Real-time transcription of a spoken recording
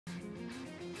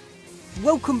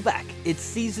Welcome back, it's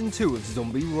Season 2 of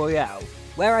Zombie Royale,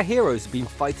 where our heroes have been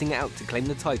fighting it out to claim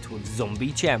the title of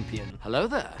Zombie Champion. Hello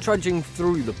there. Trudging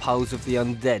through the piles of the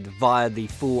undead via the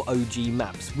 4 OG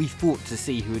maps, we fought to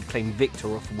see who would claim victor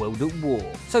off World at War.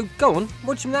 So go on,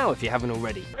 watch them now if you haven't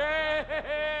already.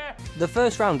 The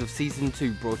first round of Season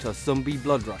 2 brought us Zombie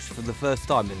Blood Rush for the first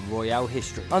time in Royale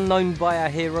history. Unknown by our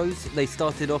heroes, they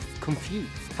started off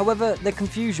confused. However, their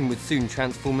confusion would soon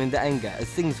transform into anger as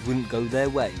things wouldn't go their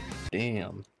way.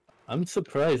 Damn. I'm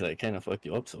surprised I kind of fucked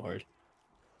you up so hard.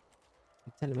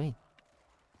 You're telling me.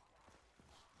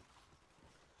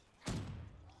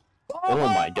 Oh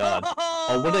my god.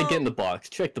 Oh, what did I get in the box?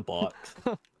 Check the box.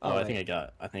 Oh, I wait. think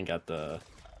I got the,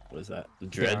 what is that? The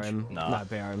dredge? BRM. Nah. Not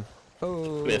BRM.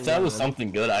 Oh, If that was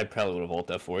something good, I probably would have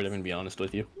ulted that for it, I'm gonna be honest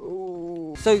with you.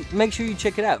 So make sure you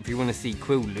check it out if you want to see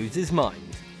Quill lose his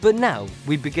mind. But now,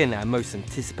 we begin our most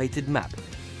anticipated map,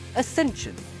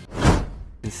 Ascension.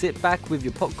 And sit back with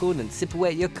your popcorn and sip away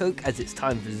at your Coke as it's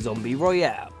time for Zombie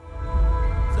Royale.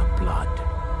 The blood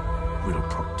will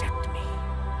protect me.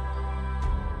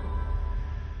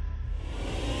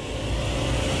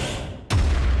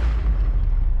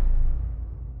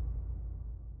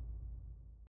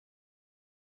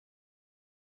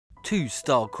 Two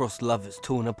star-crossed lovers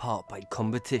torn apart by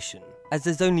competition. As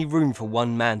there's only room for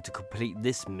one man to complete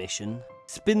this mission,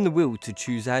 spin the wheel to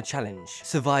choose our challenge,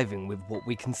 surviving with what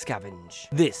we can scavenge.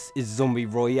 This is Zombie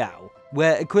Royale,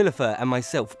 where Aquilifer and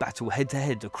myself battle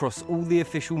head-to-head across all the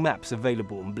official maps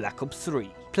available in Black Ops 3.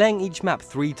 Playing each map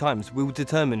 3 times will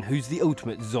determine who's the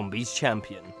ultimate Zombies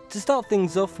champion. To start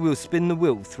things off, we'll spin the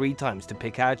wheel 3 times to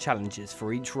pick our challenges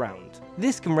for each round.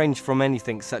 This can range from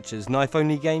anything such as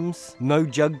knife-only games,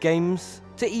 no-jug games,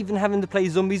 to even having to play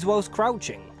zombies whilst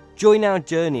crouching. Join our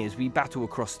journey as we battle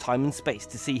across time and space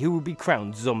to see who will be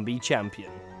crowned Zombie Champion.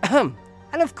 Ahem.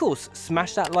 And of course,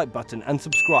 smash that like button and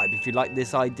subscribe if you like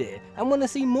this idea and want to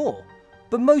see more.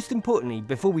 But most importantly,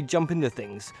 before we jump into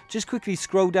things, just quickly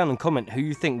scroll down and comment who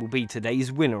you think will be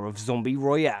today's winner of Zombie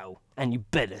Royale. And you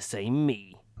better say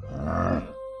me. Round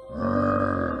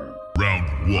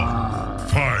 1,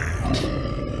 fight!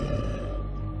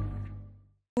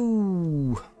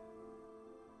 Ooh.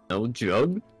 No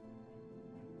jug?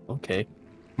 Okay.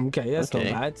 Okay, that's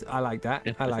Okay. not bad. I like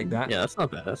that. I like that. Yeah, that's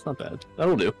not bad. That's not bad.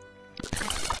 That'll do.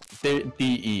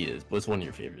 DE was one of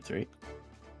your favorites, right?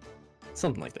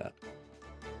 Something like that.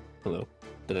 Hello.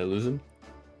 Did I lose him?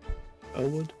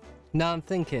 Elwood? No, I'm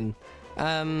thinking.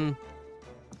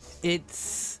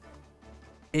 It's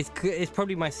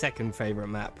probably my second favorite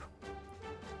map.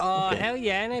 Oh, Okay. hell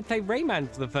yeah, and I played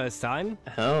Rayman for the first time.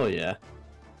 Hell yeah.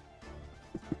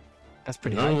 That's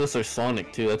pretty None of nice. us are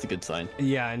Sonic too, that's a good sign.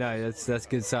 Yeah, I know, that's a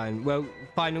good sign. Well,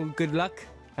 final good luck,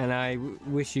 and I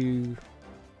wish you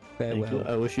Thank farewell. you.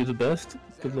 I wish you the best.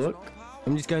 Good luck.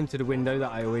 I'm just going to the window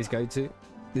that I always go to.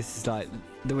 This is like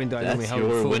the window I normally That's hold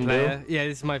your 4 window? player. Yeah,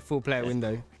 this is my 4-player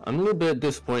window. I'm a little bit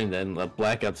disappointed in the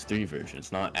Black Ops 3 version.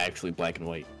 It's not actually black and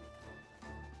white.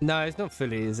 No, it's not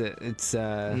fully, is it? It's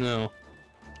No.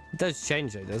 It does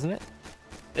change though, doesn't it?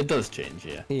 It does change,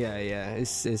 yeah. Yeah,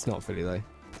 it's not fully though,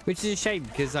 which is a shame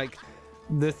because like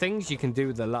the things you can do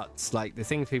with the LUTs, like the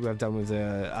things people have done with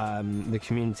the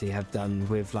community have done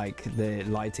with like the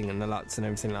lighting and the LUTs and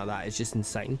everything like that, it's just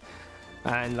insane.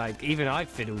 And like even I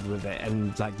fiddled with it,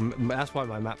 and like that's why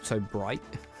my map's so bright.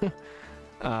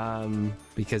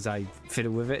 Because I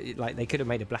fiddle with it. Like they could have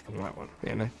made a black and white one,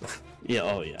 you know. Yeah,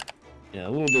 oh yeah. Yeah, a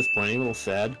little disappointing, a little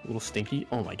sad, a little stinky.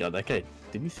 Oh my god, that guy.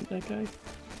 Did you see that guy?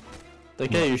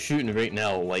 That guy you're shooting right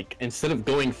now, like, instead of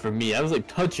going for me, I was like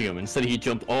touching him. Instead he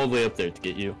jumped all the way up there to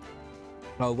get you.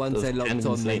 Oh, once Those they're locked pens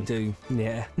on, they insane. do.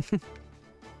 Yeah.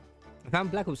 I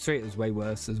found Black Ops 3, it was way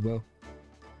worse as well.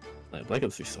 Like, Black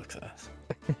Ops 3 sucks ass.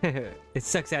 It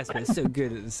sucks ass, but it's so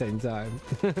good at the same time.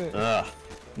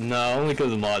 No, only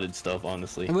because of modded stuff,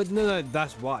 honestly. But no,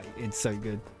 that's why it's so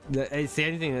good. It's the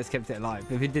only thing that's kept it alive.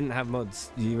 If it didn't have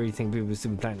mods, do you really think people would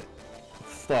still be playing it?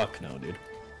 Fuck no, dude.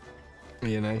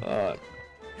 You know?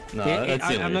 No, that's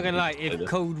the only I'm not gonna reason lie, I played if it.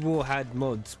 Cold War had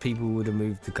mods, people would have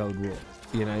moved to Cold War.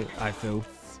 You know, I feel.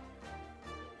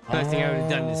 First thing I would have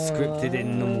done is scripted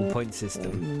in normal point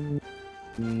system.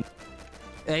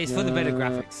 It's for the better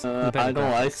graphics. The better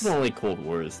I graphics. still like Cold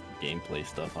War's gameplay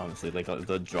stuff, honestly. Like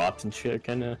the drops and shit,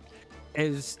 kind of. It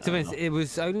was, to be honest, it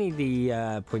was only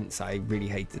the points I really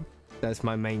hated. That's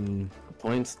my main.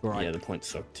 Points? Right. Yeah, the points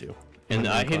suck too. And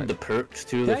Main I hated gripe. the perks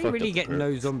too. Did They I fucked really up the get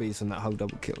no perks. zombies on that whole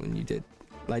double kill, and you did?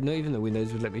 Like, not even the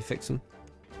Windows would let me fix them.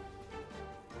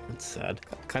 That's sad.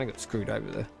 Kind of got screwed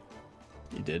over there.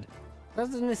 You did.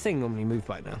 Doesn't this thing normally move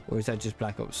by now, or is that just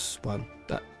Black Ops 1?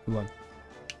 That one.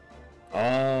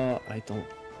 I don't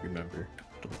remember.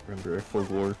 Don't remember a full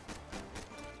war.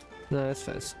 No, that's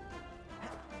fair.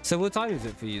 So what time is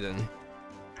it for you then?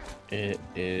 It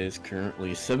is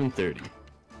currently 7:30.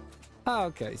 Oh,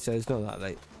 okay, so it's not that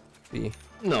late for you.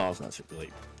 No, it's not super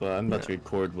late. But I'm about to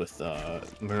record with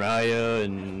Mariah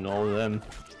and all of them.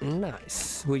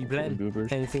 Nice. What are you playing?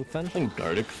 Goobers. Anything fun? Playing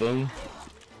Gardic Phone.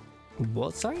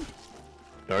 What, sorry?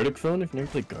 Gardic Phone? Have you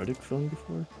never played Gardic Phone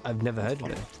before? I've never heard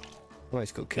of it. Oh,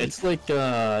 it's called Cake. It's like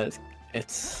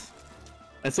it's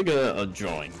like a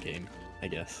drawing game, I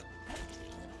guess.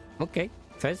 Okay,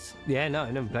 Fez. Yeah, no,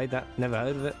 I never played that. Never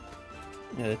heard of it.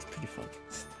 Yeah, it's pretty fun.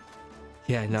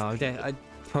 Yeah, no, I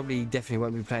probably definitely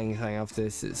won't be playing anything after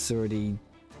this. It's already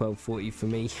 12:40 for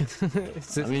me.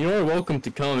 I mean, you're welcome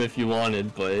to come if you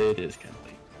wanted, but it is kind of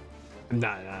late.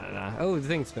 No. Oh, the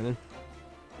thing's spinning.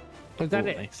 Was that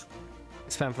it? Nice.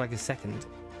 It span for like a second.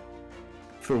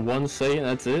 For 1 second,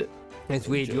 that's it? It's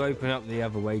weird. You open up the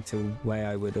other way to where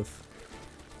I would have.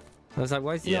 I was like,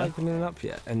 why is he not opening up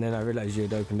yet? And then I realized you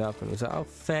had opened up, and I was like, oh,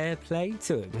 fair play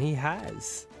to him. He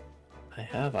has. I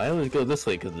have. I always go this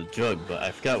way because of the jug, but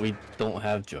I forgot we don't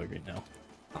have jug right now.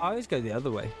 I always go the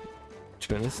other way, to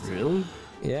be honest. Really?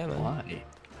 Yeah, man. Why?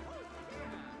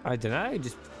 I don't know. I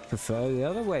just prefer the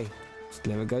other way. Just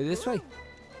never go this way.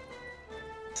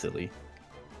 Silly.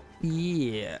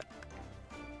 Yeah.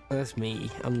 That's me.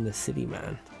 I'm the city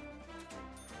man.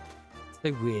 It's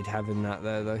so weird having that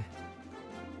there, though.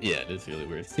 Yeah, it is really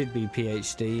weird. Should be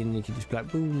PhD, and you could just be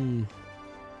like, boom.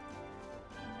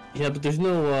 Yeah, but there's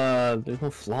no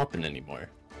flopping anymore.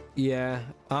 Yeah.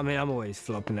 I mean, I'm always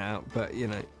flopping it out, but you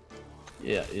know.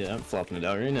 Yeah, I'm flopping it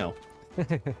out right now.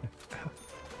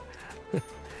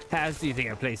 How else do you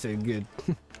think I play so good?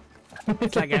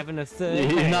 It's like having a third.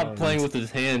 He's hand. not playing with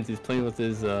his hands. He's playing with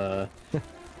his,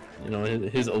 you know,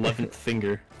 his 11th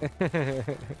finger.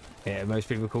 Yeah, most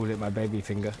people call it my baby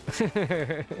finger.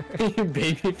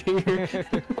 Baby finger.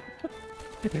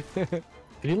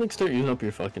 Can you like start using up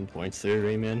your fucking points there,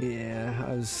 Rayman? Yeah,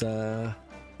 I was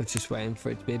just waiting for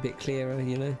it to be a bit clearer,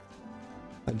 you know.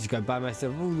 I just go buy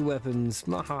myself all the weapons.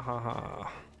 Mahaha.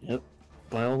 Yep.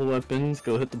 Buy all the weapons.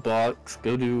 Go hit the box.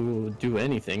 Go do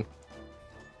anything.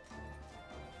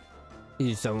 You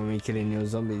just don't want me killing your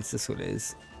zombies. That's what it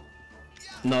is.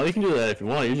 No, you can do that if you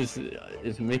want. You're just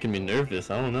it's making me nervous.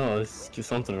 I don't know. There's just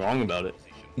something wrong about it.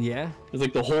 Yeah. There's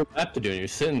like the whole map to do, and you're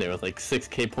sitting there with like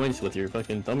 6k points with your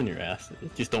fucking thumb in your ass.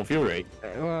 It just don't feel right.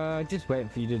 Well, just waiting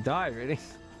for you to die, really.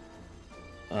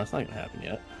 It's not gonna happen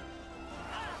yet.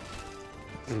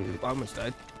 I almost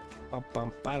died.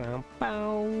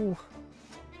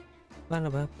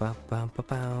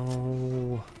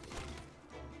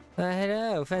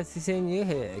 Hello, fancy seeing you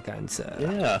here, kind sir.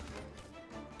 Yeah.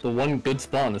 The one good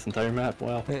spot on this entire map.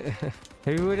 Wow.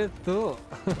 Who would have thought?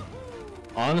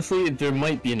 Honestly, there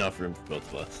might be enough room for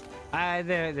both of us.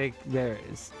 There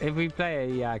is. If we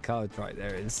play a card right,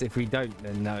 there is. If we don't,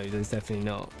 then no, there's definitely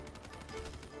not.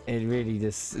 It really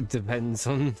just depends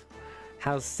on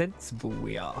how sensible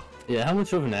we are. Yeah, how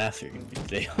much of an ass are you gonna be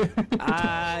today?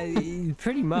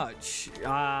 Pretty much.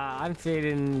 I'm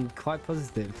feeling quite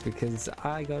positive because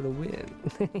I gotta win.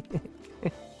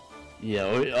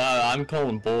 Yeah, I'm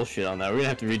calling bullshit on that. We're gonna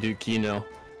have to redo Kino.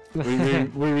 We're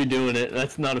redoing it.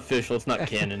 That's not official. It's not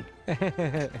canon.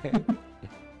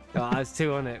 Oh, I was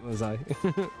 2 on it, was I?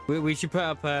 we should put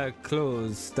up a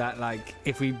clause that, like,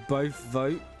 if we both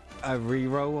vote a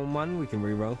reroll on one, we can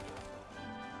reroll.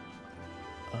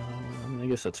 I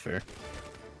guess that's fair.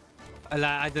 Like,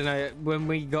 I don't know. When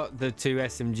we got the 2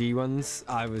 SMG ones,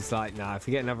 I was like, nah, if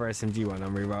we get another SMG one,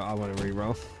 I want to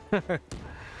reroll.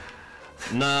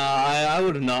 Nah, I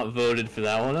would have not voted for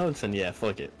that one. I would say, yeah,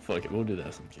 fuck it, we'll do the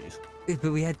SMGs.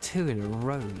 But we had 2 in a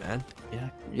row, man.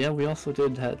 Yeah, we also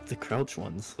did have the crouch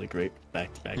ones, like right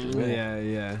back to back as well.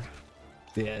 Yeah,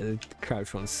 the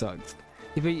crouch one sucked.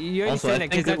 Yeah, but you only Also, say I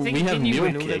that think because I think we have didn't you mule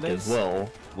win all of kick those? as well,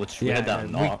 which we had that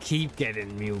we knocked. keep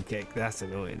getting mule kick. That's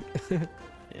annoying.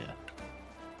 Yeah.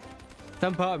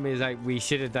 Some part of me is like, we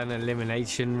should have done an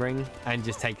elimination ring and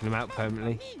just taken them out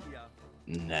permanently.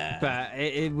 Nah. But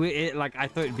it like, I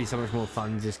thought it'd be so much more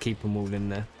fun just keep them all in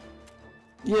there.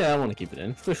 Yeah, I want to keep it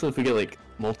in, especially if we get like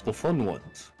multiple fun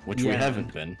ones, which we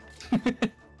haven't been.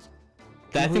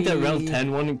 I think that round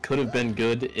 10 one could have been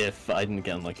good if I didn't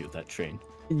get unlucky with that train.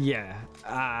 Yeah,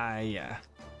 yeah.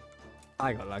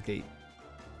 I got lucky.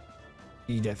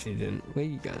 You definitely didn't. Where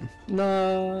you going?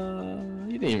 No,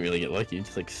 you didn't really get lucky. You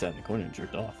just like sat in the corner and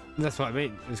jerked off. That's what I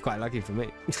mean. It was quite lucky for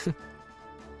me.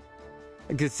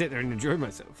 I could sit there and enjoy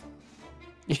myself.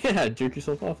 Yeah, jerk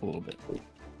yourself off a little bit.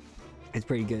 It's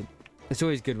pretty good. It's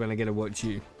always good when I get to watch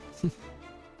you.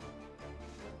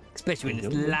 Especially when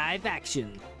it's live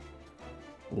action.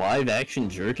 Live action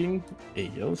jerking? Hey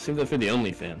yo, save that for the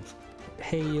OnlyFans.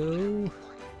 Hey yo.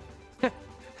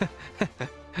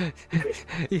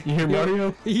 You hear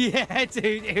Mario? Yeah,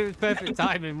 dude, it was perfect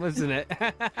timing, wasn't it?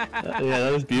 Yeah,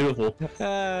 that was beautiful.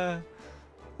 Oh,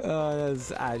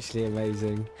 that's actually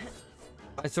amazing.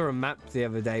 I saw a map the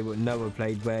other day what Noah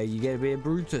played where you get to be a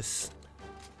Brutus.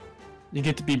 You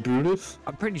get to be Brutus?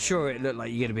 I'm pretty sure it looked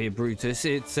like you get to be a Brutus.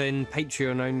 It's an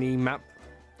Patreon only map.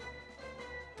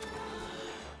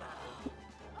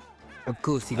 Of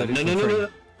course you got it for free. No.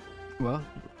 What?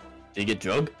 Did you get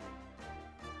drug?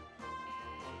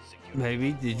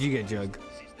 Maybe. Did you get jug?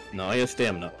 No, I got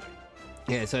stamina.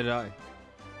 Yeah, so did I.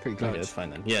 Pretty close. Okay, that's fine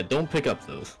then. Yeah, don't pick up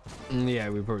those. Yeah,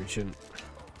 we probably shouldn't.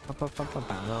 Oh, is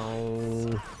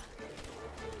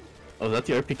that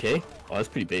the RPK? Oh, that's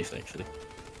pretty base actually.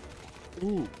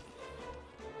 Ooh.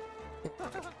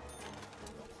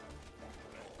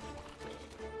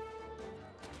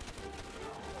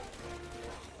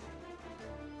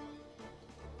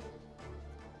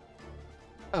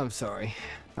 I'm sorry.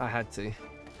 I had to.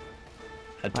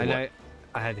 Had to I know. what?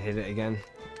 I had to hit it again.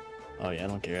 Oh yeah, I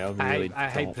don't care. I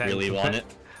hate don't playing really want it.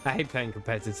 I hate playing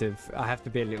competitive. I have to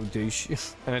be a little douche,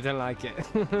 and I don't like it.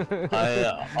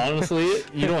 I honestly,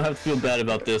 you don't have to feel bad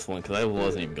about this one because I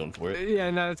wasn't even going for it.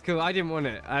 Yeah, no, that's cool. I didn't want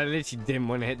it. I literally didn't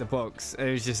want to hit the box. It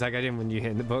was just like I didn't want you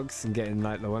hitting the box and getting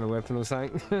like low on a weapon or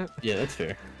something. Yeah, that's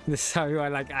fair. So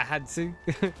I had to.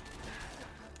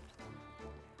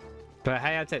 But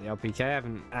hey, I take the RPK. I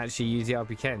haven't actually used the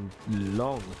RPK in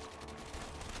long.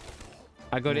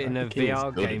 I got it in a RPK is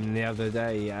VR good. game the other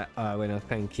day when I was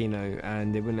playing Kino,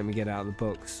 and it wouldn't let me get out of the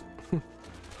box.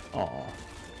 Aw.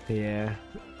 Yeah.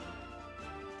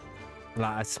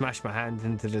 Like I smashed my hand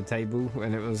into the table,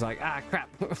 and it was like, ah, crap.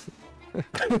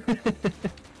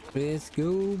 Let's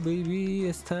go, baby.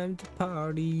 It's time to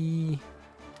party.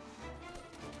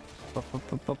 Oh,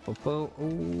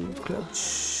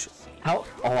 clutch. How?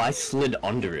 Oh, I slid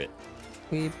under it.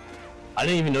 Weep. I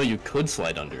didn't even know you could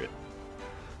slide under it.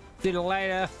 See you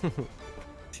later.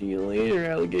 See you later,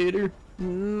 alligator.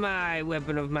 My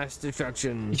weapon of mass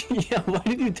destruction. Yeah, why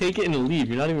did you take it and leave?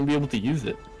 You're not even be able to use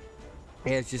it.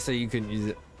 Yeah, it's just so you couldn't use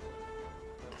it.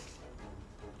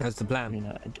 That's the I plan.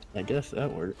 mean, I guess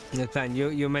that worked. The plan.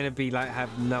 You're meant to be like have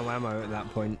no ammo at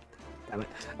that point. Damn it.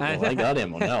 Well, I got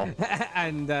ammo now.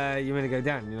 And you're meant to go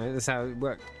down. You know that's how it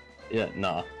worked. Yeah,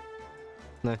 nah.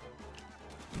 No.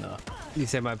 No. You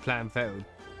said my plan failed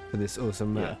for this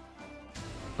awesome map. Yeah.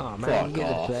 Oh man, Fuck you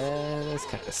get off. a plan. This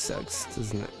kind of sucks,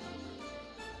 doesn't it?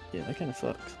 Yeah, that kind of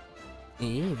sucks.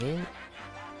 Yeah.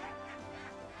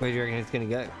 Where do you reckon it's gonna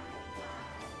go?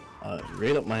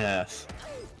 Right up my ass.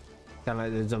 Kind of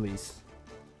like the zombies.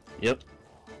 Yep.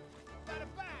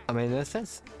 I mean, that's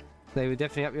sense. They were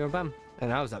definitely up your bum,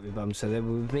 and I was up your bum, so they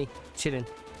were with me, chilling.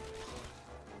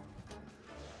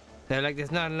 They're like,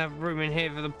 there's not enough room in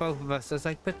here for the both of us. I was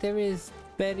like, but there is,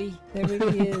 Betty. There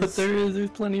really is. But there's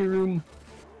plenty of room.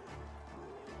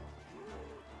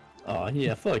 Oh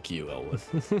yeah, fuck you, Elwood.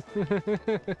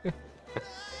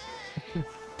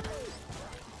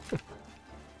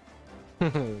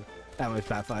 That was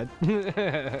backfired.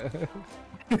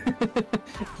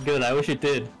 Good, I wish it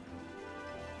did.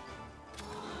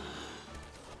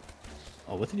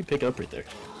 Oh, what did you pick up right there?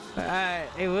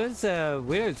 It was a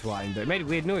weird twine, but it made a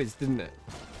weird noise, didn't it?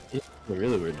 Yeah, a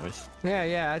really weird noise.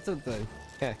 Yeah, I thought so.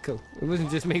 Yeah, cool. It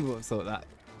wasn't just me what thought that.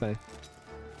 So,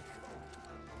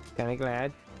 kinda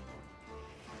glad.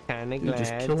 Kinda You're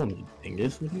just glad. killing me,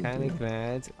 dingus. Kinda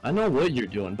glad. I know what you're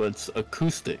doing, but it's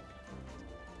acoustic.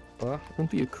 What? Don't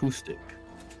be acoustic.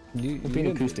 You Don't be an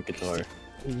don't- acoustic guitar.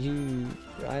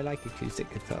 I like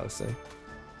acoustic guitar, so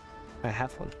I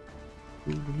have one.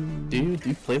 Do you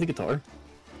play the guitar?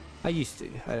 I used to.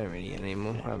 I don't really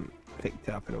anymore. I haven't picked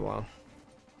it up in a while.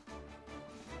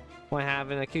 I have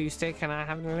an acoustic and I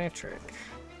have an electric.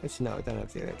 Actually, no, I don't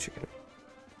have the electric.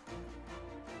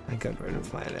 I got rid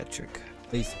of my electric.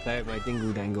 I used to play with my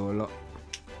dingle dangle a lot.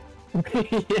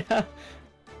 Yeah.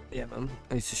 Yeah, man.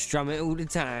 I used to strum it all the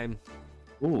time.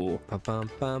 Ooh.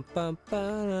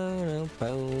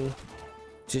 Ba-bum-bum-bum-ba-dum-bum.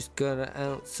 Just gotta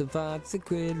out-survive the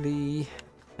grizzly.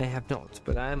 I have not,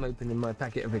 but I am opening my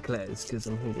packet of eclairs because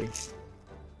I'm hungry.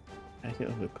 Packet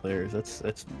of eclairs.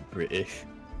 That's British.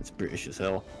 It's British as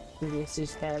hell. This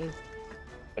is hell.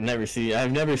 I've never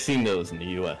seen those in the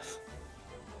U.S.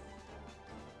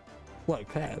 What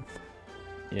eclair?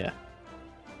 Yeah.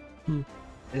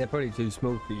 They're probably too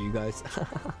small for you guys.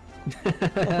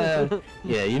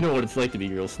 Yeah, you know what it's like to be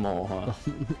real small, huh?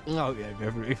 Oh yeah,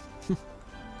 definitely.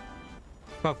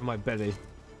 Apart from my belly.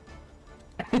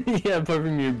 Yeah, apart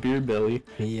from your beer belly.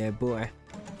 Yeah, boy.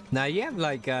 Now you have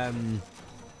like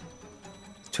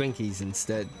Twinkies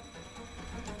instead.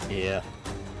 Yeah.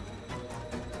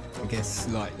 I guess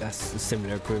like that's a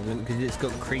similar equivalent because it's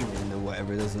got cream in or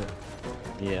whatever, doesn't it?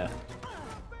 Yeah.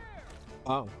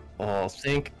 Oh. Oh,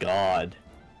 thank God.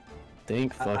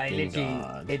 Thank I fucking literally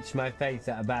God. itched my face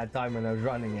at a bad time when I was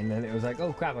running, and then it was like,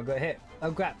 oh crap, I got hit.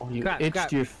 Oh crap, Oh, you crap, itched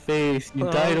crap. your face. You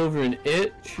died over an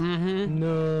itch? Mm-hmm.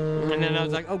 No. And then I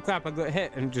was like, oh crap, I got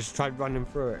hit, and just tried running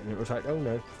through it, and it was like, oh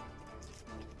no.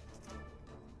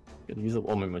 Gotta use up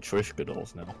all my Matryoshka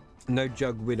dolls now. No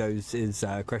jug widows is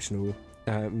questionable.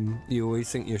 You always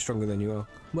think you're stronger than you are.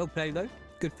 Well played though.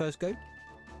 Good first go.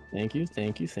 Thank you,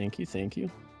 thank you, thank you, thank you.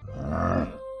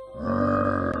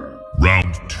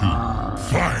 Round 2.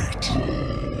 Fight!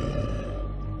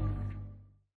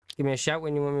 Give me a shout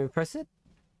when you want me to press it.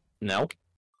 Now?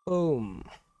 Boom.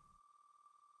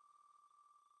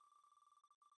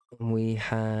 We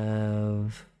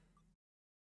have...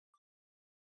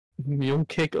 Mule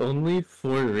kick only?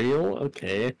 For real?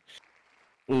 Okay.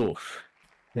 Oof.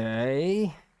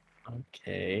 Okay.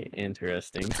 Okay,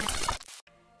 interesting.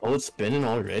 Oh, it's spinning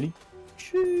already?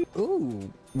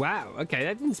 Ooh, wow. Okay,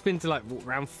 that didn't spin to like what,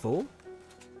 round 4?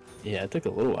 Yeah, it took a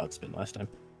little while to spin last time.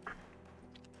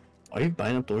 Are you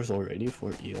buying up doors already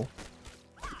for eel?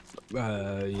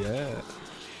 Yeah.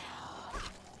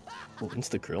 Oh,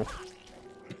 insta-krill.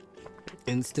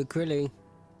 Insta-krilly.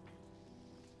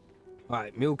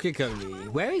 Alright, mule kick only.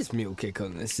 Where is mule kick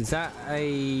on this? Is that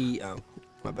a... Oh,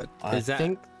 my bad. I Is that...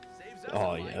 think...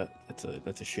 Oh yeah, that's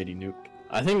a shitty nuke.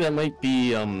 I think that might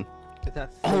be, Is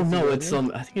that Oh no, Fuzzy it's,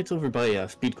 only? I think it's over by,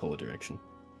 Speed Cola direction.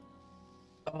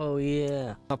 Oh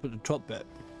yeah. Up at the top bit.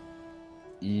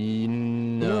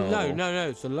 No. No,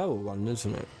 it's the lower one,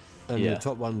 isn't it? And Yeah. the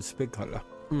top one's big colour.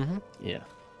 Mm-hmm. Yeah.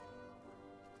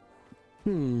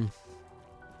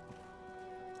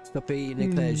 Stop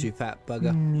eating eclairs, you fat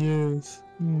bugger. Yes.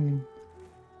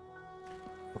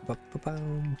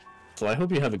 Ba-ba-ba-bam. So I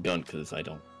hope you have a gun, because I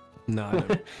don't. No, I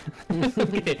don't.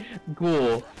 Okay,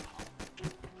 cool.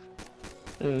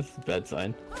 That's a bad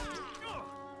sign.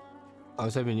 I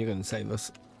was hoping you're going to save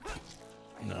us.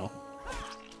 No.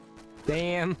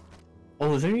 Damn.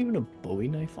 Oh, is there even a Bowie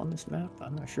knife on this map?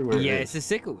 I'm not sure where Yeah, it it's is. a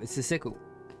sickle. It's a sickle.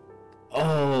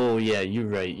 Oh, yeah, you're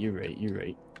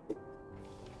right.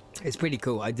 It's pretty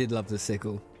cool. I did love the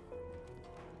sickle.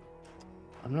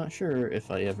 I'm not sure if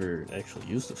I ever actually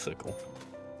used the sickle.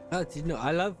 Oh, did you know?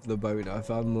 I love the bowie knife.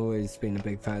 I've always been a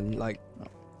big fan. Like,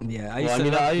 yeah, I used Well, I to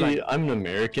mean, love, like, I'm an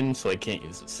American, so I can't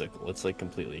use the sickle. It's like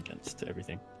completely against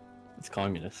everything. It's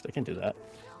communist. I can't do that.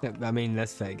 yeah, I mean,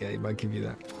 that's fair game. I give you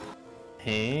that.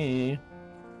 Hey.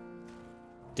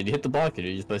 Did you hit the block, or did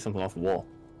you just buy something off the wall?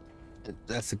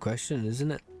 That's the question, isn't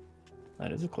it?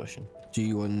 That is a question. Do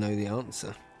you want to know the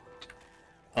answer?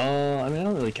 I mean, I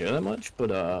don't really care that much,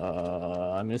 but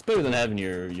I mean, it's better than having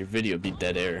your video be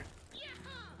dead air.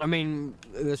 I mean,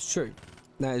 that's true.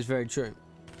 That is very true.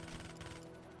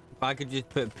 I could just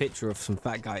put a picture of some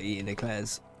fat guy eating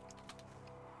eclairs.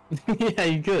 Yeah,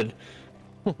 you could.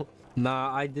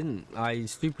 Nah, I didn't. I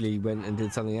stupidly went and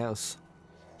did something else.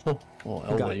 Oh,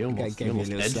 Elwood, you Guy almost, gave you me a almost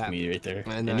little edged slap. me right there.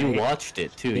 I And know, you he- watched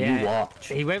it, too. Yeah, You watched.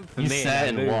 He went for You me. sat I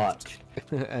and moved. watched.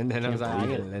 And then I was like, I'm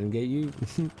believe gonna it. let him get you.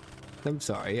 I'm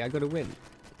sorry, I gotta win.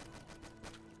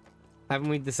 Haven't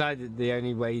we decided the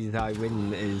only way that I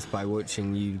win is by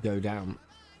watching you go down?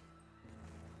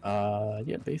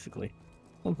 Yeah, basically.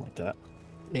 Something like that.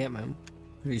 Yeah, man.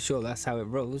 Pretty sure that's how it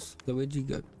rolls. So where'd you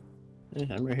go? Yeah,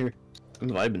 I'm right here. I'm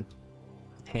vibing.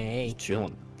 Hey.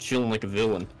 Chilling. Chilling like a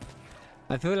villain.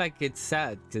 I feel like it's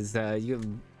sad because you have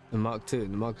the Mark II,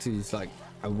 and the Mark II is like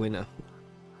a winner.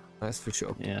 That's for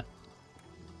sure. Yeah.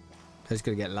 I just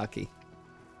gotta get lucky.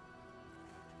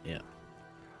 Yeah.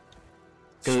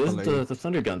 Because Follow- the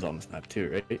Thunder Gun's on this map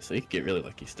too, right? So you could get really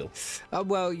lucky still.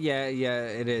 Well, yeah,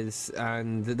 it is,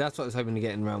 and that's what I was hoping to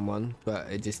get in round 1,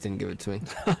 but it just didn't give it to me.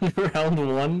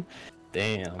 Round 1?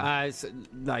 Damn. It's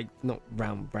like not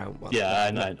round 1. Yeah,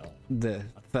 I but know. The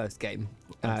first game.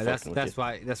 I'm That's fucking with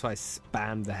why I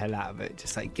spammed the hell out of it.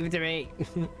 Just like give it to me.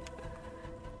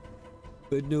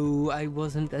 But no, I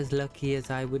wasn't as lucky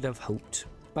as I would have hoped.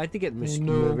 But I did get the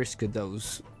no. Mariska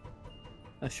those.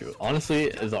 That's true. Honestly,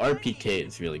 the RPK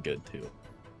is really good too.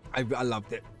 I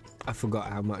loved it. I forgot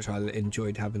how much I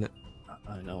enjoyed having it.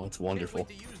 I know, it's wonderful.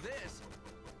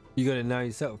 You got it now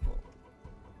yourself? Or?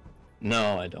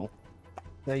 No, I don't.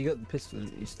 No, you got the pistol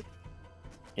that you used to.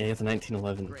 Yeah, it's a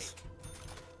 1911s.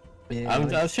 Yeah, I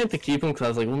was trying to keep them because I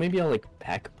was like, well, maybe I'll like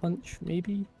pack a punch,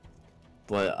 maybe.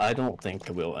 But I don't think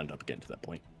we'll end up getting to that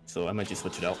point. So I might just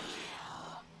switch it out.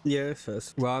 yeah,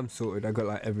 first. Well, I'm sorted. I got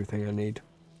like everything I need.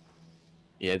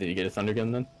 Yeah, did you get a Thunder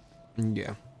Gun then?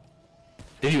 Yeah.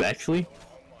 Did you actually?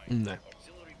 No.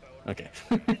 Okay.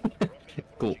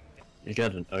 Cool. You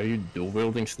got an... Are you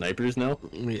dual-wielding snipers now?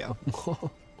 Yeah.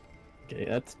 Okay,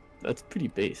 that's pretty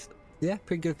based. Yeah,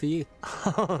 pretty good for you.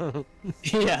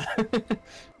 Yeah.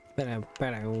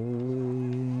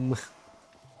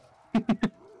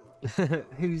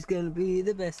 Who's gonna be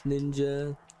the best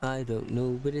ninja? I don't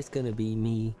know, but it's gonna be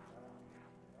me.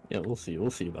 Yeah, we'll see. We'll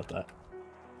see about that.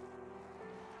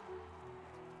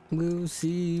 We'll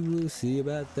see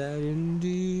about that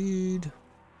indeed.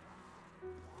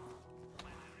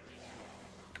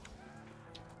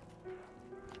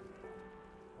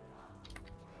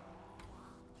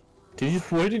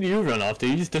 Where did you run off?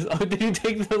 Did you just... Oh, did you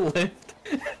take the lift?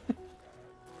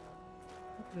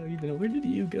 No, you know, where did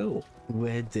you go?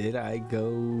 Where did I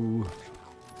go?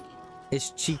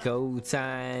 It's Chico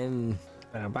time.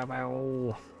 Bow, bow,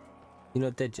 bow. You're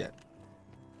not dead yet.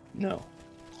 No.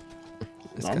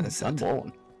 It's kind of sad. I'm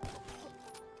balling.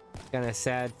 Kind of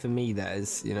sad for me, that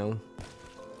is, you know.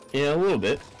 Yeah, a little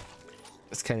bit. I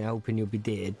was kind of hoping you'll be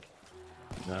dead.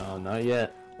 No, not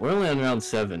yet. We're only on round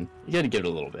 7. You gotta give it a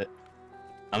little bit.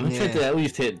 I'm gonna try to at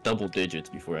least hit double digits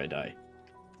before I die.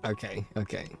 Okay,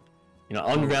 okay. You know,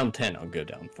 on round 10, I'll go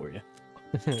down for you.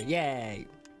 Yay!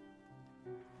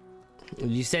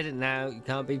 You said it now, you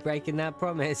can't be breaking that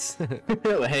promise.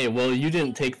 Hey, well, you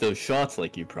didn't take those shots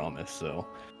like you promised, so...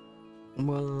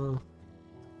 Well...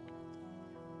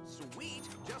 Sweet,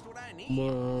 just what I need.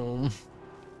 Well...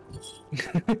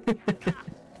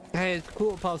 Hey, it's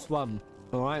 1:15,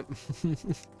 alright?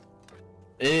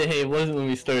 Hey, it wasn't when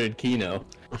we started Kino.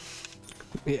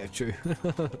 Yeah, true.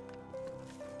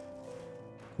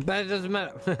 But it doesn't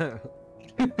matter.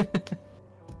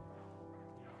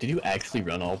 Did you actually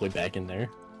run all the way back in there?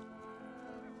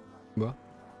 What?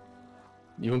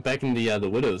 You went back in the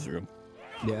widow's room.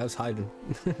 Yeah, I was hiding.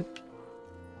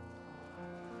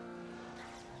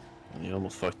 You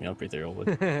almost fucked me up right there,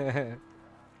 Elwood.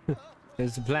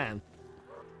 There's a plan.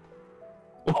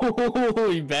 Oh,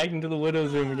 you back into the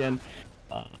widow's room again.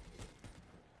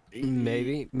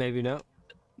 Maybe, maybe not.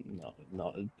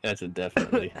 No, that's a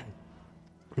definitely.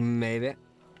 Maybe.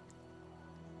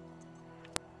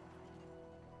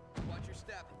 Watch your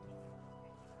step.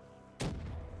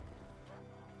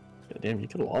 God damn, you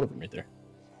killed a lot of them right there.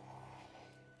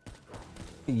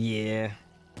 Yeah.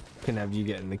 Couldn't have you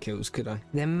getting the kills, could I?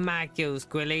 They're my kills,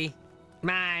 Quilly.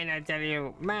 Mine, I tell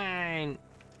you. Mine.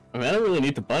 I mean, I don't really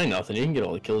need to buy nothing. You can get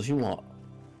all the kills you want.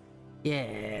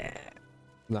 Yeah.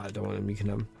 No, I don't want them. You can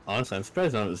have them. Honestly, I'm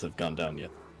surprised none of us have gone down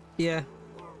yet. Yeah.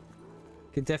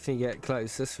 Could definitely get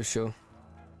close, that's for sure.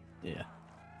 Yeah.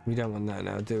 We don't want that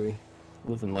now, do we?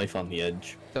 Living life on the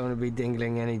edge. Don't want to be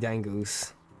dingling any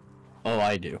dangles. Oh,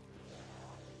 I do.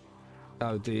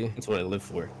 Oh, do you? That's what I live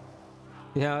for.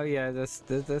 Yeah, yeah, that's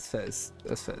fair. That's fair.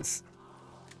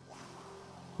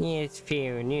 Yeah, it's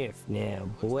fair enough now,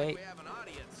 boy. We have an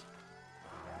audience.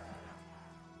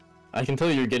 I can tell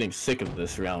you're getting sick of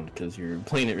this round because you're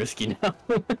playing it risky now.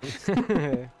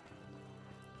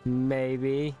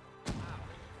 Maybe. That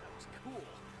was cool.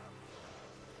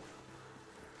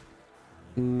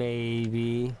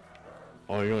 Maybe.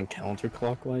 Oh, you're going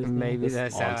counterclockwise? now? Maybe This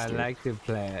that's how I monster. like to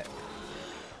play it.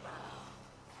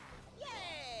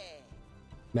 Yay!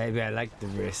 Maybe I like the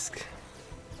risk.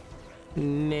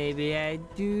 Maybe I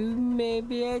do,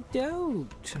 maybe I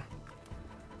don't.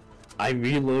 I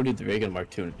reloaded the Reagan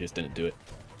Mark II and it just didn't do it.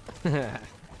 Did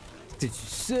you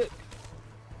sit?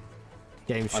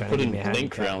 Game's I trying put to in give me a blink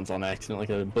handicap. rounds on accident like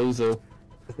a bozo.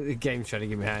 The game's trying to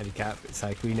give me a handicap. It's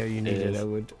like, we know you need it, is.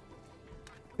 Elwood.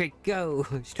 Quick, go!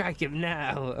 Strike him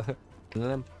now!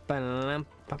 Are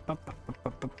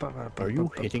you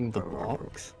hitting the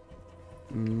box?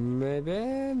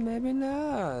 Maybe, maybe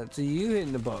not. So you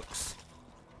hitting the box?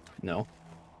 No.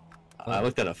 I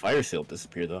looked at a fire seal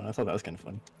disappear though, and I thought that was kind of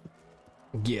fun.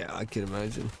 Yeah, I can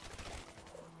imagine.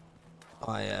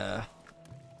 Yeah,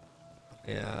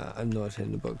 I'm not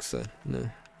hitting the box, so no.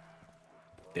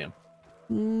 Damn.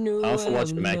 No, I also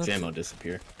watched I'm Max not. Ammo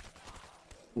disappear.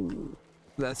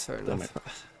 That's fair That enough. I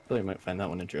thought you might find that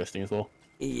one interesting as well.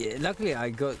 Yeah, luckily I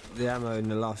got the ammo in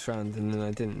the last round and then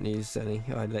I didn't use any.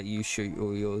 I let you shoot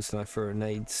all yours and I threw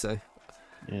grenades, so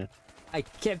Yeah. I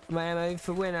kept my ammo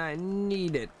for when I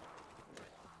need it.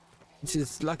 Which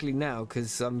is luckily now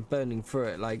because I'm burning through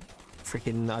it like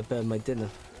freaking I burned my dinner.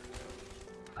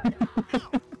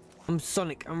 I'm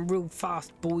Sonic, I'm real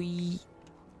fast, boy.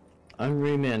 I'm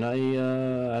Rayman.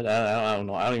 I don't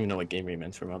know. I don't even know what game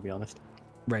Rayman's from. I'll be honest.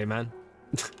 Rayman.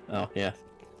 Oh yeah.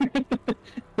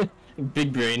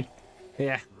 Big brain.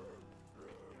 Yeah.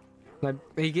 Like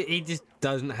he just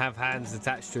doesn't have hands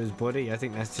attached to his body. I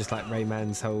think that's just like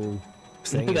Rayman's whole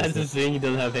saying That's is the thing. He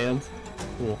doesn't have hands.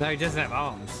 Cool. no, he doesn't have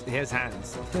arms. He has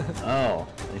hands. Oh,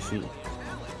 I see.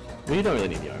 Well, you don't really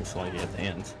need the arms, so long as you have the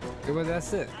hands. Well,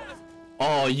 that's it.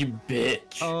 Oh, you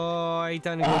bitch! Oh, he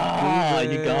done a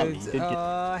good you got me. You did get...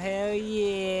 Oh, hell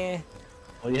yeah.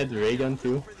 Oh, you had the ray gun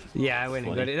too? Yeah, I went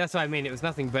and Funny. got it. That's what I mean. It was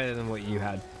nothing better than what you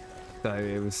had. So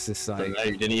it was just So like... no,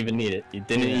 you didn't even need it. You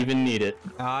didn't even need it.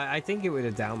 I think it would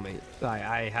have downed me. Like,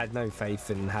 I had no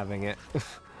faith in having it.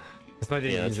 That's why I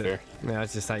didn't Yeah, use that's it. fair. Yeah, I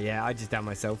was just like, yeah, I just down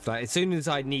myself. Like, as soon as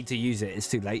I need to use it, it's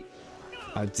too late.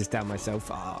 I just down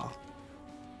myself. Ah.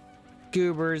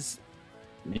 Goobers.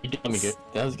 You got me good.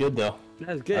 That was good though. That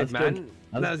was good, That's man. good.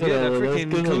 That was good. I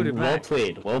freaking called it Well back.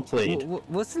 played. Well played.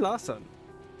 What's the last one?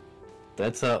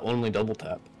 That's only double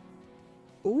tap.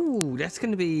 Ooh, that's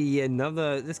gonna be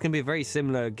another. That's gonna be a very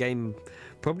similar game.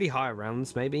 Probably higher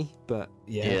rounds, maybe. But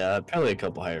yeah. Yeah, probably a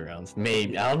couple higher rounds.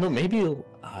 Maybe I don't know. Maybe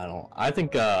I don't. I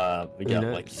think we got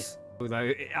lucky.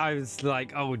 Although I was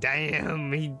like, oh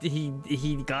damn,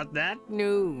 he got that?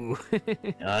 No.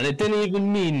 And it didn't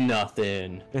even mean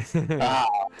nothing. Ah,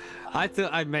 I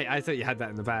thought you had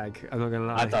that in the bag. I'm not gonna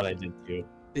lie. I thought I did too.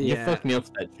 You Yeah. fucked me up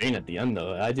with that train at the end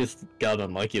though. I just got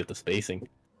unlucky with the spacing.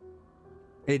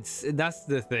 That's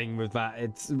the thing with that.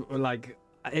 It's like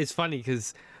it's funny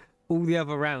because all the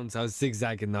other rounds I was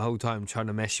zigzagging the whole time trying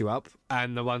to mess you up,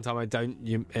 and the one time I don't,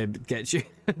 it gets you.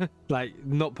 Like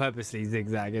not purposely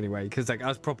zigzag anyway, because like I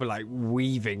was proper like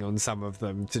weaving on some of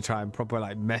them to try and proper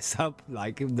like mess up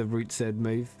like the root said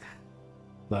move.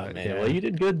 But Man, yeah. well, you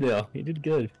did good though. You did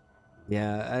good.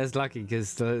 Yeah, I was lucky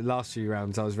because the last few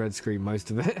rounds I was red screen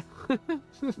most of it.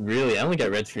 Really, I only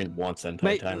got red screen once that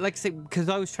entire Mate, time. like I said, because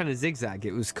I was trying to zigzag,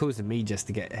 it was causing me just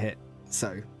to get hit.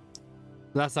 So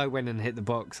that's why I went and hit the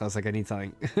box. I was like, I need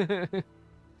something.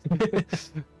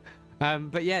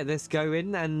 But yeah, let's go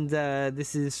in, and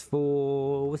this is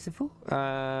for what's it for?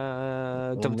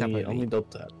 Double tap only. Only double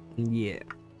tap. Yeah.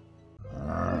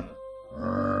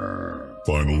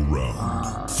 Final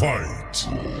round. Fight!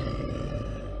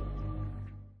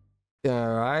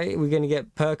 All right, we're gonna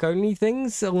get perk only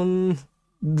things on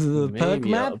the perk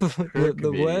Maybe a map, perk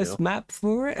the worst video. map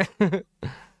for it.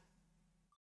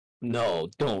 No,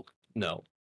 don't. No.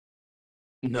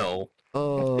 No.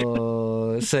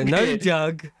 Oh, so no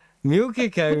jug, mule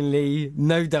kick only,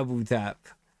 no double tap.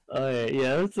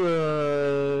 Yeah, that's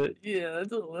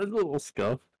that's a little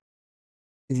scuff.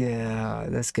 Yeah,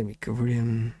 that's gonna be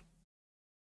grim.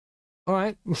 All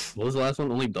right. What was the last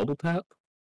one? Only double tap?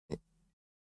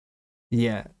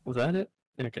 Yeah. Was that it?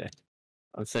 Okay.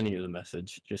 I'm sending you the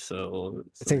message just so.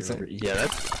 I think so. remember. Yeah,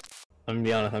 that's. I'm gonna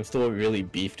be honest. I'm still really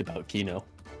beefed about Kino.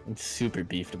 I'm super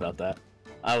beefed about that.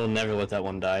 I will never let that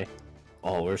one die.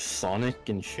 Oh, we're Sonic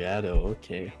and Shadow.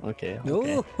 Okay. Okay.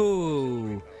 Okay.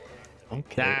 Ooh.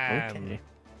 Okay. Damn. Okay.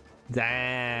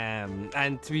 Damn.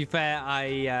 And to be fair,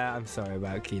 I'm sorry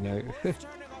about Kino.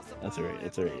 That's alright.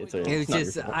 It's alright. It's alright. It was It's not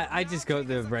just your fault. I just got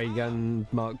the ray gun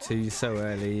Mark II so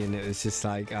early, and it was just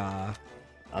like I'm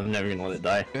never gonna let it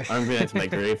die. I'm bringing it to my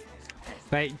grave.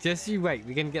 Mate, just you wait.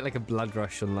 We're gonna get like a blood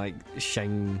rush on like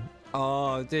Shang.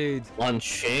 Oh, dude. On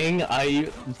Shang, I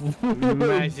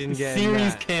Imagine getting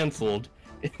series that. cancelled.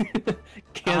 I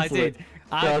Cancel did. it.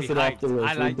 I'd Cross be it off the hyped. list.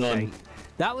 I We're like done. Shang.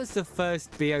 That was the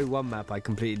first BO1 map I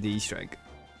completed the Easter egg.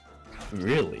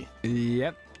 Really?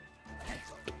 Yep.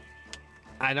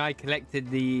 And I collected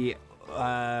the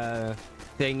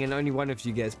thing, and only one of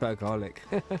you gets Perkaholic.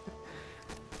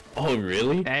 Oh,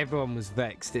 really? Everyone was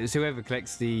vexed. It was whoever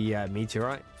collects the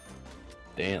meteorite.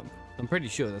 Damn. I'm pretty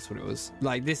sure that's what it was.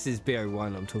 Like, this is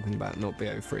BO1 I'm talking about, not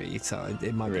BO3, so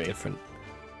it might be Right. different.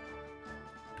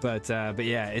 But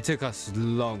yeah, it took us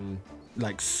long,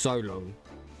 like so long.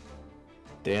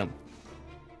 Damn.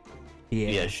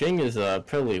 Yeah, Shang is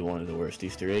probably one of the worst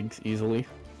Easter eggs, easily.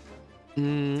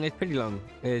 It's pretty long.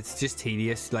 It's just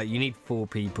tedious. Like, you need 4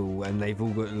 people, and they've all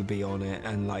got to be on it,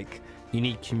 and like, you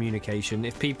need communication.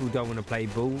 If people don't want to play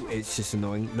ball, it's just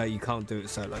annoying. Like, you can't do it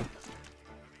solo.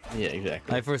 Yeah,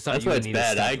 exactly. Like, for a start, That's you why would it's need a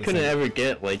bad. stack I with couldn't them. ever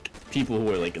get like people who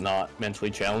were like not mentally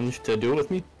challenged to do it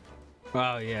with me.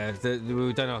 Oh yeah,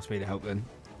 don't ask me to help then.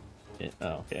 Yeah.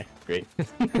 Oh, okay, great.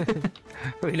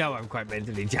 We know I'm quite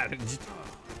mentally challenged.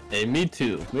 Hey, me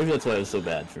too. Maybe that's why it was so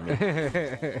bad for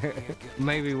me.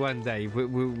 Maybe one day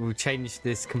we'll change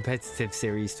this competitive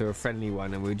series to a friendly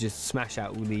one, and we'll just smash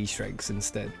out all the Easter eggs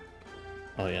instead.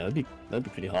 Oh yeah, that'd be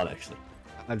pretty hot actually.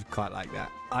 I'd quite like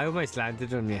that. I almost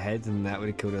landed on your head, and that would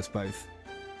have killed us both.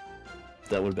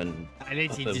 That would have been. I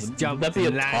literally would just jumped that be a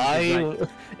and tie? landed like,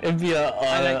 It'd be a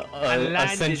I landed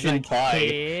Ascension like tie.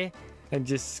 here and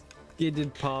just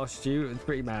skidded past you. It was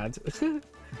pretty mad.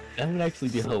 That would actually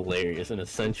be hilarious, an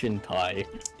Ascension tie.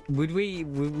 Would we?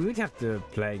 We would have to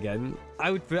play again.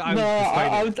 I would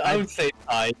say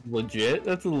tie legit.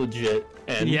 That's a legit.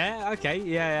 And Yeah. Okay.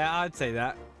 Yeah. I'd say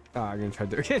that. Oh, I'm gonna try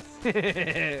to do it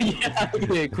again. yeah.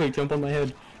 Okay, quick, jump on my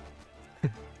head.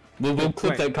 We'll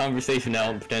clip that conversation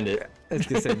out and pretend it. I was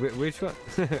gonna say which one?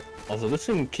 Also, this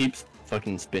thing keeps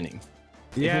fucking spinning.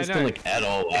 Yeah, It's been like at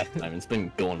all last time. It's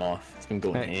been going off. It's been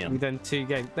going ham. We've done 2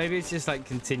 games. Maybe it's just like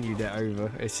continued it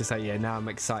over. It's just like, yeah, now I'm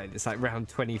excited. It's like round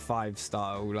 25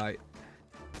 style, like.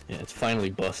 Yeah, it's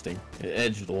finally busting. It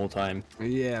edged the whole time.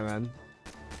 Yeah, man.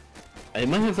 It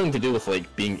might have something to do with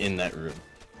like being in that room.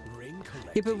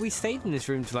 Yeah, but we stayed in this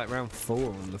room to like round 4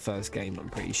 on the first game. I'm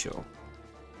pretty sure.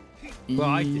 Well,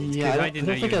 I did. Yeah, I didn't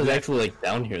know think you I was left. actually like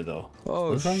down here though.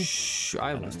 Oh, Was I?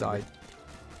 I almost died.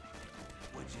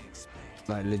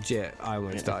 Like legit, I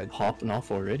almost died. Hopping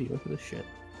off already. Look at this shit.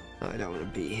 I don't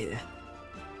want to be here.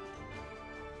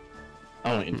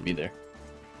 I want you to be there.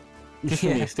 Just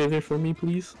let me stay there for me,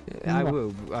 please. I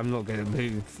will. I'm not going to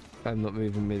move. I'm not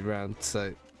moving mid-round,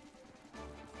 so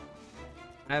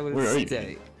I will Where are you,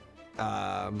 stay.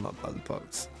 I'm up by the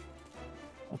box.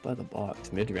 Up by the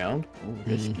box, mid-round. Oh,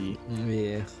 risky.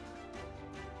 Yeah.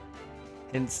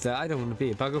 Hence that I don't want to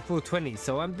be a bugger 420,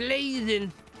 so I'm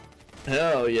blazing.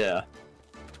 Hell yeah.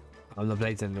 I'm not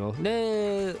blazing anymore.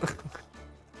 No.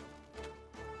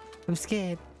 I'm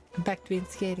scared. I'm back to being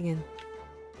scared again.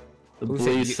 The Also,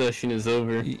 blaze session is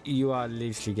over. You are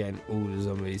literally getting all the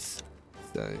zombies,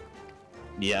 so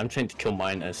Yeah, I'm trying to kill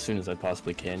mine as soon as I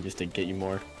possibly can, just to get you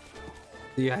more.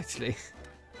 you actually.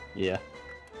 Yeah.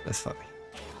 That's funny.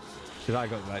 Cause I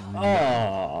got like.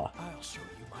 Oh.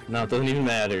 No, it doesn't even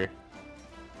matter.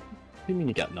 What do you mean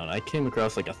you got none? I came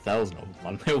across like 1,000 of them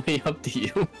on my way up to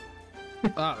you.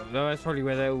 Oh no, that's probably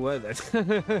where they all were then.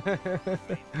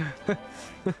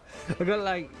 I got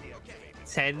like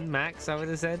 10 max, I would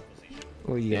have said.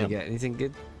 What are you gonna Damn. get? Anything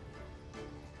good?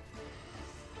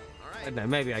 All I right. don't know,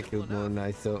 maybe I killed more than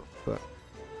I thought, but.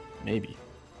 Maybe.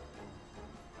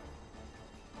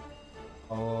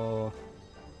 Oh.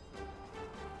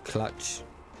 Clutch.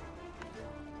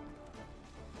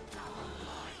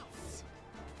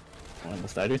 I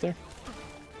almost died right there.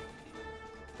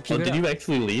 Keep Oh, it did up. you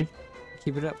actually leave?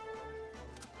 Keep it up.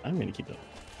 I'm gonna keep it up.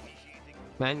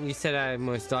 Man, you said I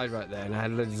almost died right there, and I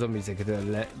had loads of zombies that could have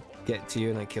let get to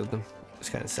you, and I killed them. It's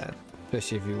kind of sad,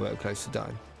 especially if you were close to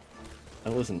dying. I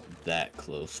wasn't that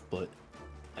close, but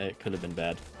it could have been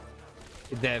bad.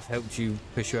 Would that have helped you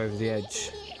push you over the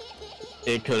edge?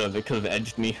 It could have. It could have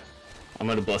edged me. I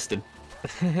might have busted.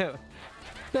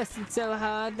 Busted so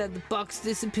hard that the box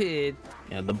disappeared.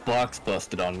 Yeah, the box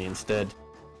busted on me instead.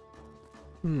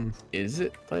 Hmm. Is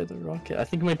it by the rocket? I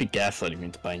think it might be gaslighting me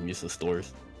into buying useless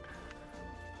stores.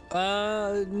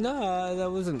 No,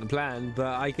 that wasn't the plan, but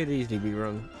I could easily be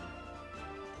wrong.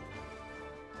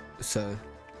 So,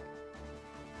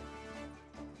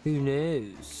 who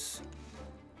knows?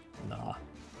 Nah.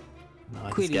 Nah,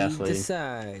 it's Quitty gaslighting.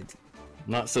 decide.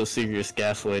 Not so serious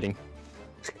gaslighting.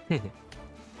 Well,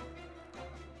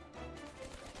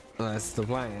 that's the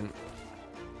plan.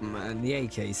 Man, the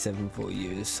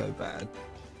AK-74U is so bad.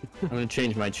 I'm gonna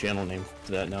change my channel name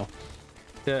to that now.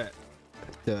 Do it.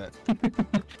 Do it.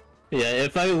 Yeah,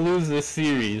 if I lose this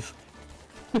series,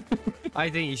 I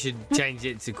think you should change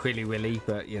it to Quilly Willy,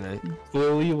 but you know.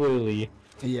 Willy Willy.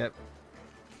 Yep.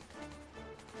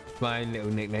 My own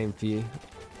little nickname for you.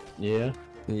 Yeah.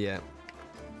 Yeah.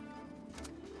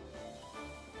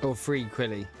 Or Free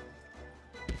Quilly.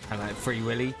 I like Free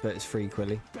Willy, but it's Free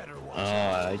Quilly. Oh,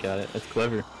 I got it. That's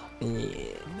clever.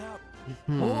 Yeah.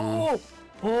 Oh!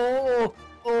 Oh!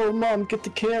 Oh, Mom, get the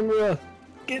camera!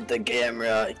 Get the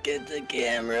camera! Get the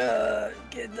camera!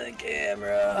 Get the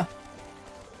camera!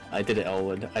 I did it,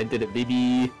 Elwood. I did it,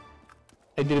 baby!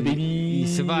 I did it, baby! You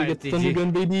survived, Get did the thunder you?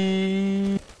 gun,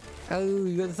 baby! Oh,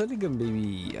 you got the thunder gun,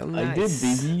 baby. Oh, nice. I did,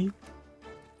 baby!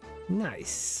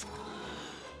 Nice.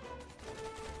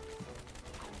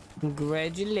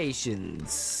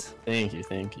 Congratulations. Thank you,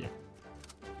 thank you.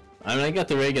 I mean, I got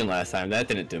the ray gun last time. That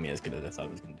didn't do me as good as I thought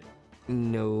it was gonna do.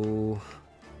 No.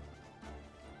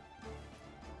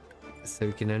 So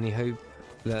we can only hope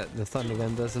that the thunder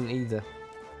gun doesn't either.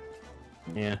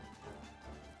 Yeah.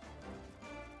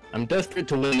 I'm desperate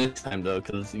to win this time though,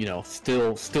 because you know,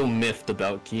 still miffed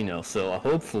about Kino. So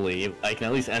hopefully, I can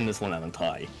at least end this one on a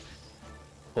tie.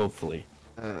 Hopefully.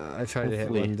 I tried to hit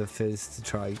Hopefully. Wonder Fizz to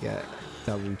try and get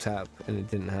double tap, and it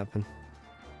didn't happen.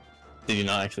 Did you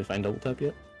not actually find double tap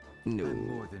yet? No.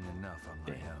 More than enough on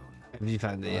my own. Have you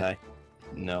found it yet? Okay.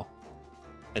 No.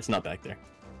 It's not back there.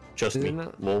 Trust Is me. it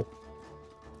not? Lol.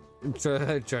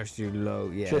 Trust you, low.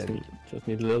 Yeah. Trust me. Trust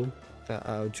me, lol.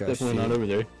 I'll trust Definitely you. not over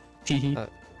there. Tee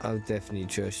I'll definitely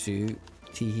trust you.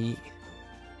 Tee.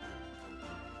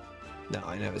 No,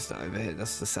 I know it's not over here.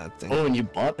 That's the sad thing. Oh, and you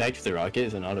bought Back to the Rocket.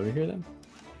 Is it not over here then?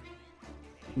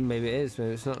 Maybe it is.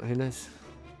 Maybe it's not. Who knows?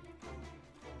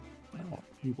 Oh,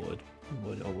 you would. You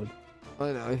would, Elwood.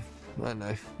 I know. I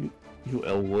know. You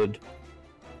Elwood.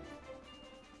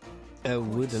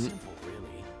 Wouldn't. Simple,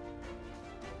 really.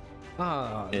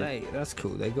 Ah, that's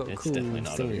cool. They got a It's cool definitely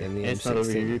not over thingy here. in the It's not over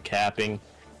here. M16. You're capping.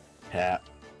 Cap.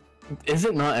 Is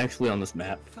it not actually on this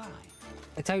map? Fine.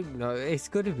 I don't know. It's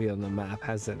got to be on the map,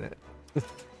 hasn't it?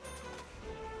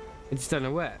 I just don't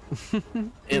know where.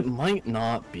 It might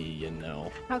not be, you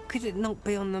know. How could it not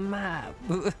be on the map?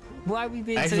 Why are we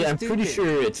being Actually, so I'm stupid? pretty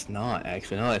sure it's not,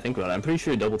 actually. Now that I think about it. I'm pretty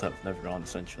sure Double Tap's never on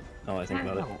Ascension. Now that I think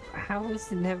about it. How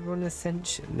is it never on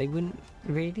Ascension? They wouldn't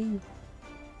really.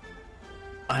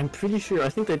 I'm pretty sure. I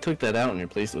think they took that out and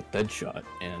replaced it with Deadshot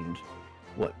and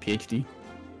what? PhD?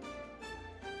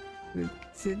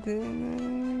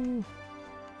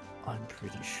 I'm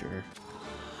pretty sure.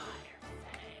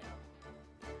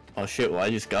 Oh shit! Well, I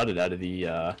just got it out of the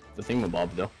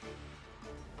thingamabob though.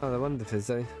 Oh, the Wonder Fizz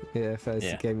though. Yeah, first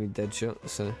Yeah. it gave me Deadshot,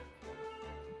 so.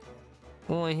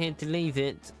 Oh, I had to leave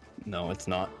it. No, it's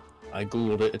not. I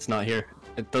googled it. It's not here.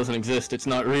 It doesn't exist. It's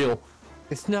not real.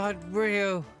 It's not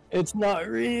real. It's not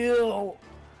real.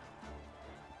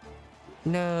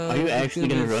 No. Are you the actually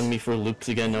gonna goobers- run me for loops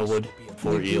again, Elwood?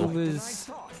 For the eel. goobers-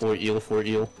 For eel. For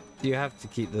eel. You have to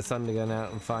keep the Thunder Gun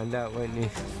out and find out, won't you?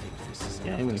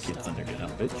 Yeah, I'm gonna keep Thunder Gun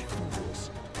out, bitch.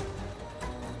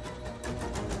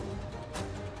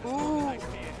 Oh,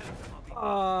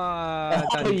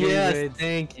 Oh done yes, goobered.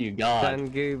 thank you, God. Done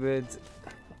goobered.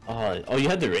 Oh, you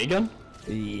had the ray gun?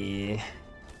 Yeah.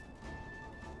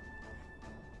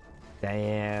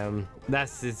 Damn.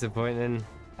 That's disappointing.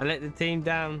 I let the team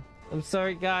down. I'm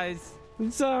sorry, guys.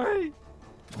 I'm sorry.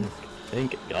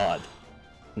 Thank God.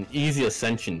 An easy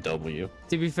Ascension W.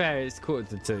 To be fair, it's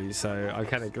 1:45, so I'm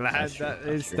kind of glad That's true, that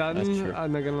that's it's true, done. that's true.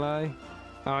 I'm not gonna lie.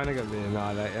 Oh, and I got the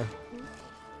Annihilator.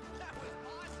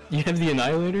 You have the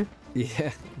Annihilator?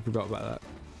 Yeah, forgot about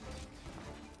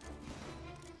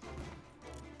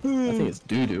I think it's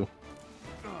doo-doo.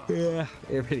 that. Yeah,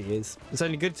 it really is. It's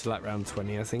only good to like round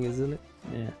 20, I think, isn't it?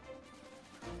 Yeah.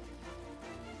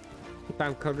 If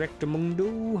I'm correct,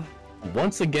 Mundo.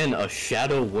 Once again, a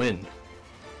Shadow win.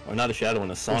 Or not a Shadow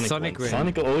win, a Sonic, Sonic win. win.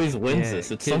 Sonic always wins Yeah,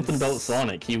 this. It's something about kids-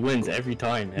 Sonic. He wins every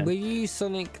time, man. Were you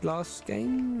Sonic last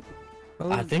game?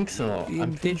 Oh, I think so.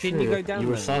 I'm pretty didn't you sure go down you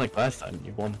were then? Sonic last time.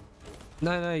 You won.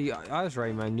 No, I was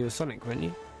Rayman. You were Sonic, weren't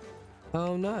you?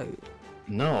 Oh no.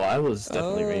 No, I was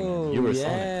definitely Rayman. You were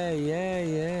Sonic.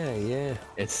 Yeah.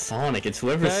 It's Sonic. It's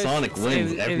whoever Sonic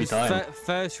wins every time.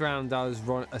 First round, I was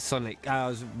Sonic. I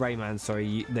was Rayman.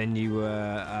 Sorry. Then you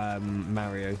were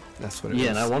Mario. That's what it was.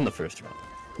 Yeah, and I won the first round.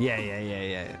 Yeah.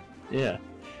 Yeah.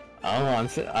 I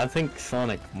don't know. I think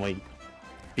Sonic might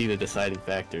be the deciding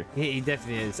factor. He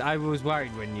definitely is. I was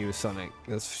worried when you were Sonic.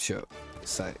 That's for sure.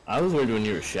 So. I was worried when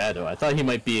you were Shadow. I thought he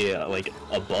might be like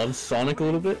above Sonic a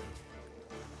little bit.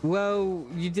 Well,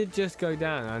 you did just go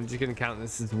down. I'm just gonna count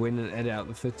this as win and edit out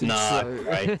the footage. Nah, so.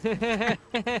 right.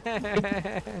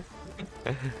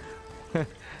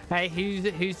 Hey, who's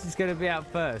just gonna be out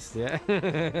first? Yeah.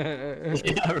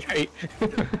 Yeah, right.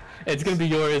 It's gonna be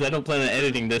yours. I don't plan on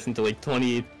editing this until like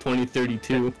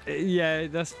 2032. Yeah,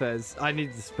 that's fair. I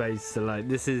need the space, so like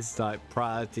this is like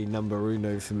priority number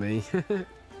uno for me.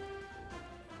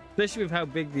 Especially with how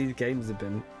big these games have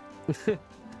been.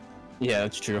 Yeah,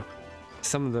 that's true.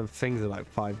 Some of the things are like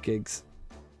 5 gigs.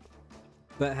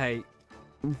 But hey,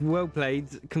 well played.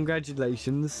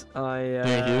 Congratulations.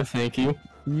 Thank you.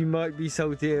 You might be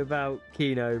salty about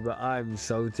Kino, but I'm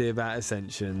salty about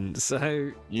Ascension.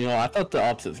 So You know, I thought the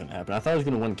opposite was gonna happen. I thought I was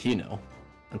gonna win Kino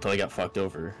until I got fucked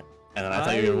over, and then I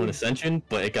thought you were gonna win Ascension,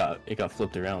 but it got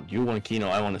flipped around. You won Kino,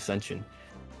 I won Ascension.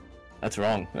 That's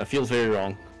wrong. That feels very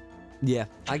wrong. yeah,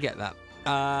 I get that.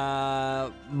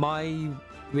 My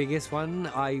biggest one,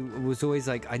 I was always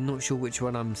like, I'm not sure which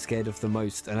one I'm scared of the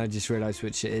most, and I just realized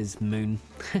which it is. Moon.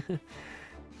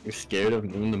 You're scared of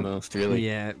Moon the most, really?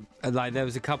 Yeah, like there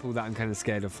was a couple that I'm kind of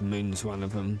scared of. Moon's one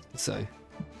of them. So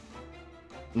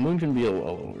Moon can be a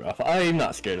little rough. I'm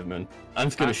not scared of Moon. I'm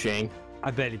scared of Shang.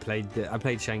 I barely played it. I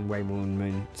played Shang way more than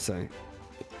Moon. So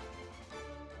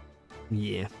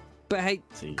yeah. But hey,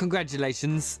 See.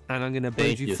 congratulations, and I'm gonna Thank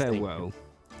bid you you, thank farewell.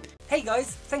 Hey guys,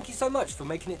 thank you so much for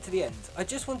making it to the end. I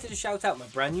just wanted to shout out my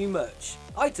brand new merch.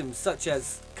 Items such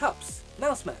as cups,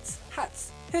 mouse mats,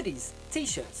 hats, hoodies,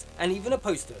 t-shirts, and even a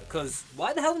poster, because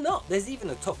why the hell not? There's even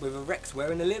a top with a Rex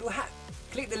wearing a little hat.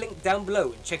 Click the link down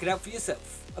below and check it out for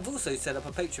yourself. I've also set up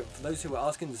a Patreon for those who are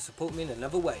asking to support me in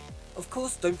another way. Of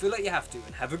course, don't feel like you have to,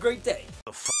 and have a great day.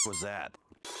 The f was that?